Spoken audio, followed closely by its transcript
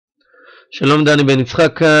שלום, דני בן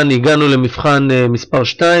יצחק כאן. הגענו למבחן מספר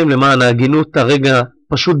 2. למען ההגינות הרגע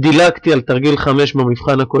פשוט דילגתי על תרגיל 5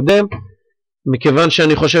 במבחן הקודם, מכיוון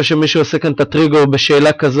שאני חושב שמי שעושה כאן את הטריגר בשאלה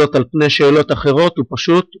כזאת על פני שאלות אחרות הוא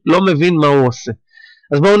פשוט לא מבין מה הוא עושה.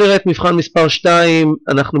 אז בואו נראה את מבחן מספר 2.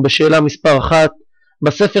 אנחנו בשאלה מספר 1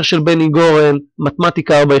 בספר של בני גורן,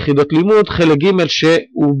 מתמטיקה 4 יחידות לימוד, חלק ג',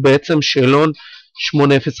 שהוא בעצם שאלון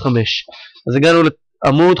 805. אז הגענו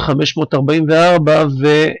לעמוד 544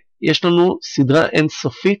 ויש לנו סדרה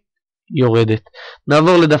אינסופית יורדת.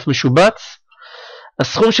 נעבור לדף משובץ.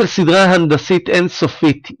 הסכום של סדרה הנדסית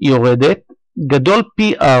אינסופית יורדת גדול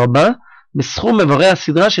פי 4 מסכום מברי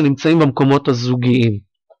הסדרה שנמצאים במקומות הזוגיים.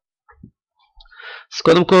 אז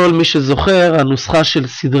קודם כל, מי שזוכר, הנוסחה של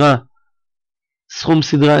סדרה, סכום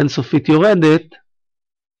סדרה אינסופית יורדת,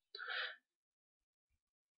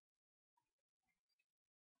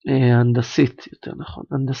 הנדסית, יותר נכון,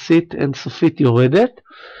 הנדסית אינסופית יורדת.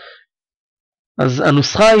 אז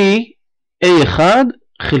הנוסחה היא A1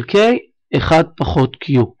 חלקי 1 פחות Q.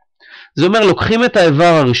 זה אומר, לוקחים את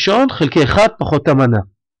האיבר הראשון חלקי 1 פחות המנה.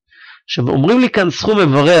 עכשיו, אומרים לי כאן סכום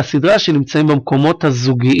איברי הסדרה שנמצאים במקומות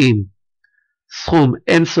הזוגיים. סכום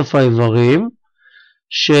אינסוף האיברים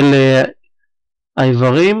של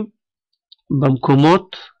האיברים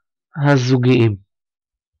במקומות הזוגיים.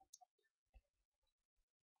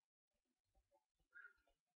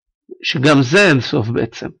 שגם זה אינסוף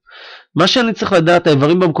בעצם. מה שאני צריך לדעת,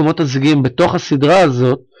 האיברים במקומות הזוגיים בתוך הסדרה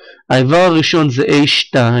הזאת, האיבר הראשון זה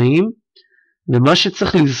A2, ומה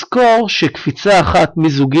שצריך לזכור שקפיצה אחת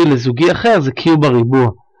מזוגי לזוגי אחר זה Q בריבוע.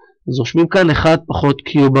 אז רושמים כאן 1 פחות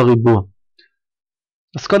Q בריבוע.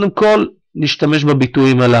 אז קודם כל נשתמש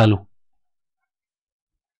בביטויים הללו.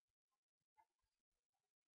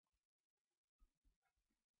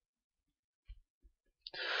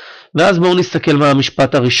 ואז בואו נסתכל מה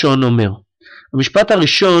המשפט הראשון אומר. המשפט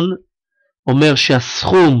הראשון אומר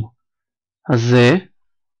שהסכום הזה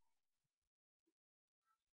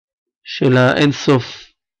של האינסוף,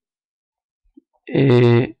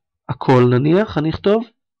 הכל נניח, אני אכתוב,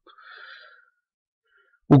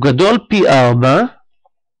 הוא גדול פי 4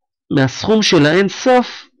 מהסכום של האינסוף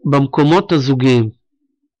במקומות הזוגיים.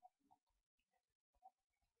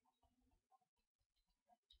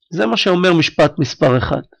 זה מה שאומר משפט מספר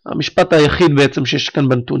 1. המשפט היחיד בעצם שיש כאן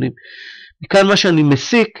בנתונים. מכאן מה שאני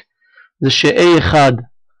מסיק זה ש-A1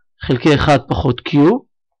 חלקי 1 פחות Q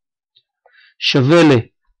שווה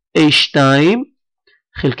ל-A2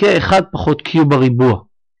 חלקי 1 פחות Q בריבוע.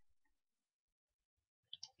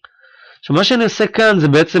 עכשיו מה שאני עושה כאן זה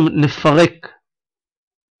בעצם נפרק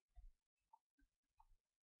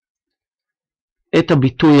את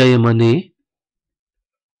הביטוי הימני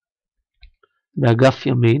באגף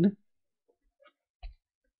ימין,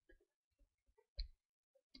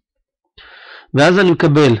 ואז אני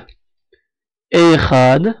מקבל A1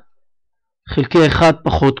 חלקי 1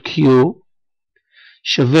 פחות Q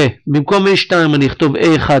שווה, במקום A2 אני אכתוב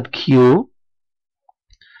A1Q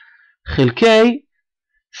חלקי,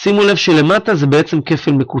 שימו לב שלמטה זה בעצם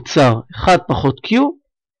כפל מקוצר, 1 פחות Q,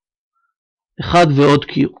 1 ועוד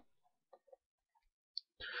Q.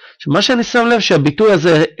 שמה שאני שם לב שהביטוי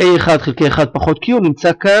הזה A1 חלקי 1 פחות Q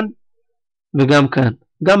נמצא כאן וגם כאן,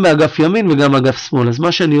 גם באגף ימין וגם באגף שמאל. אז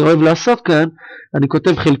מה שאני אוהב לעשות כאן, אני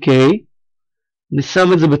כותב חלקי, אני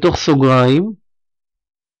שם את זה בתוך סוגריים,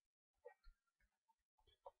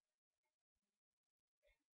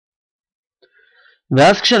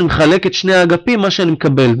 ואז כשאני מחלק את שני האגפים, מה שאני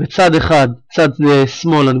מקבל בצד אחד, צד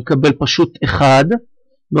שמאל, אני מקבל פשוט 1,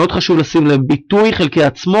 מאוד חשוב לשים לב ביטוי חלקי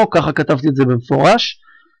עצמו, ככה כתבתי את זה במפורש,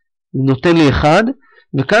 נותן לי 1,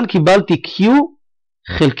 וכאן קיבלתי Q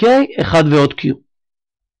חלקי 1 ועוד Q.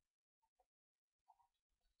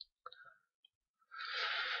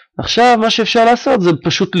 עכשיו מה שאפשר לעשות זה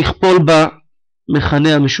פשוט לכפול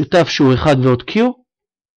במכנה המשותף שהוא 1 ועוד Q,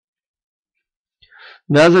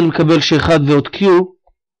 ואז אני מקבל ש1 ועוד Q,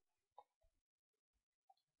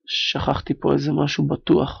 שכחתי פה איזה משהו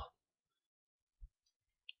בטוח,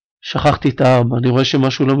 שכחתי את ה4, אני רואה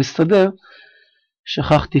שמשהו לא מסתדר,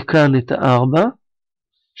 שכחתי כאן את ה4,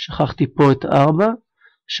 שכחתי פה את ה4,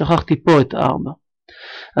 שכחתי פה את ה4.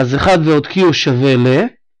 אז 1 ועוד Q שווה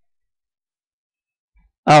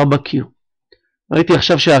ל-4Q. ראיתי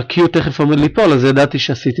עכשיו שה-Q תכף עומד ליפול, אז ידעתי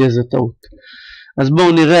שעשיתי איזה טעות. אז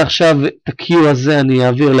בואו נראה עכשיו את ה-Q הזה, אני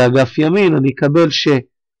אעביר לאגף ימין, אני אקבל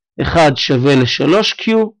ש-1 שווה ל-3Q,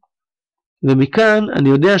 ומכאן אני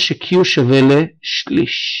יודע ש-Q שווה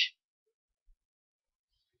לשליש.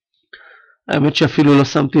 האמת שאפילו לא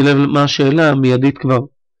שמתי לב מה השאלה, מיידית כבר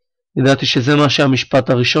ידעתי שזה מה שהמשפט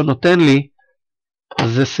הראשון נותן לי,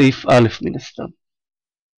 אז זה סעיף א' מן הסתם.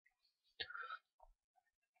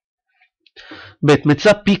 ב'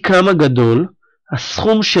 מצא פי כמה גדול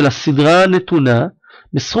הסכום של הסדרה הנתונה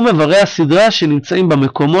בסכום איברי הסדרה שנמצאים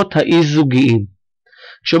במקומות האי-זוגיים.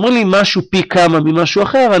 כשאומרים לי משהו פי כמה ממשהו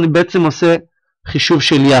אחר, אני בעצם עושה חישוב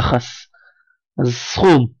של יחס. אז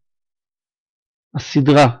סכום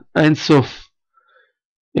הסדרה האינסוף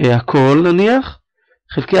הכל נניח,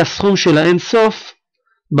 חלקי הסכום של האינסוף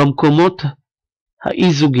במקומות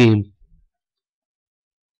האי-זוגיים.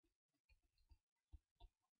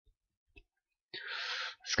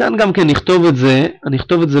 אז כאן גם כן נכתוב את זה, אני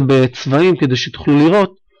אכתוב את זה בצבעים כדי שתוכלו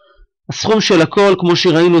לראות. הסכום של הכל כמו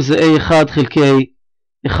שראינו זה A1 חלקי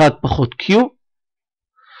 1 פחות Q,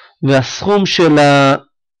 והסכום של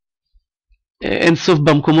האינסוף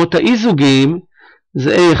במקומות האי-זוגיים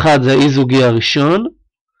זה A1 זה האי-זוגי הראשון,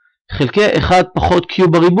 חלקי 1 פחות Q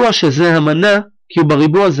בריבוע שזה המנה, Q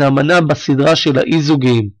בריבוע זה המנה בסדרה של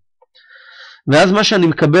האי-זוגיים. ואז מה שאני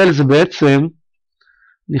מקבל זה בעצם,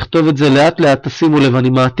 נכתוב את זה לאט לאט, תשימו לב, אני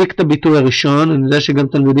מעתיק את הביטוי הראשון, אני יודע שגם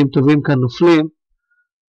תלמידים טובים כאן נופלים,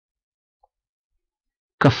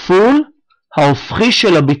 כפול ההופכי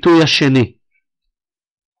של הביטוי השני.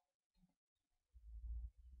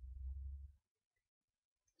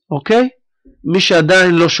 אוקיי? מי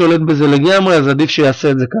שעדיין לא שולט בזה לגמרי, אז עדיף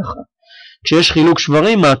שיעשה את זה ככה. כשיש חילוק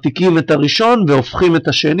שברים, מעתיקים את הראשון והופכים את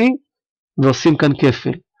השני, ועושים כאן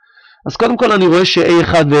כפל. אז קודם כל אני רואה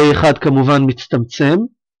ש-A1 ו-A1 כמובן מצטמצם,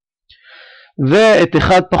 ואת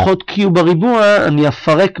 1 פחות Q בריבוע אני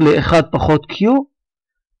אפרק ל-1 פחות Q,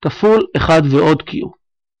 כפול 1 ועוד Q.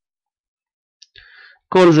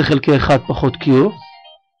 כל זה חלקי 1 פחות Q.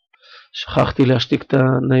 שכחתי להשתיק את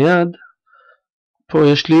הנייד. פה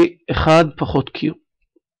יש לי 1 פחות Q.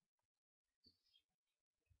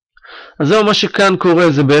 אז זהו מה שכאן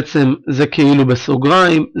קורה, זה בעצם, זה כאילו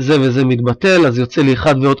בסוגריים, זה וזה מתבטל, אז יוצא לי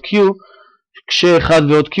 1 ועוד Q, כש1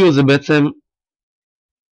 ועוד Q זה בעצם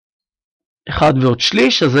 1 ועוד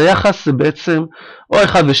שליש, אז היחס זה בעצם, או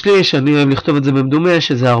 1 ושליש, אני אוהב לכתוב את זה במדומה,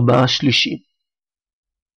 שזה 4 שלישים.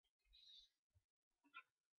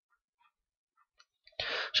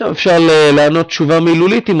 עכשיו אפשר לענות תשובה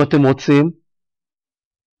מילולית אם אתם רוצים.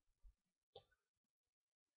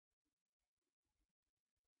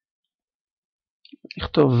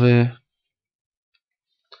 נכתוב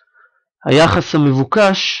היחס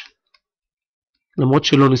המבוקש, למרות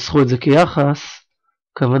שלא ניסחו את זה כיחס,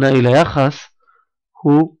 הכוונה היא ליחס,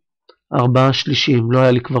 הוא 4 שלישים. לא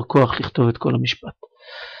היה לי כבר כוח לכתוב את כל המשפט.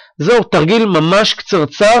 זהו, תרגיל ממש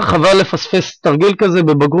קצרצר, חבל לפספס תרגיל כזה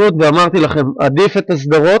בבגרות, ואמרתי לכם, עדיף את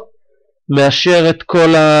הסדרות, מאשר את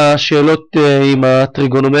כל השאלות עם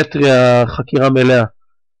הטריגונומטריה חקירה מלאה,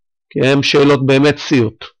 כי הן שאלות באמת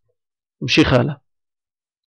סיוט. נמשיך הלאה.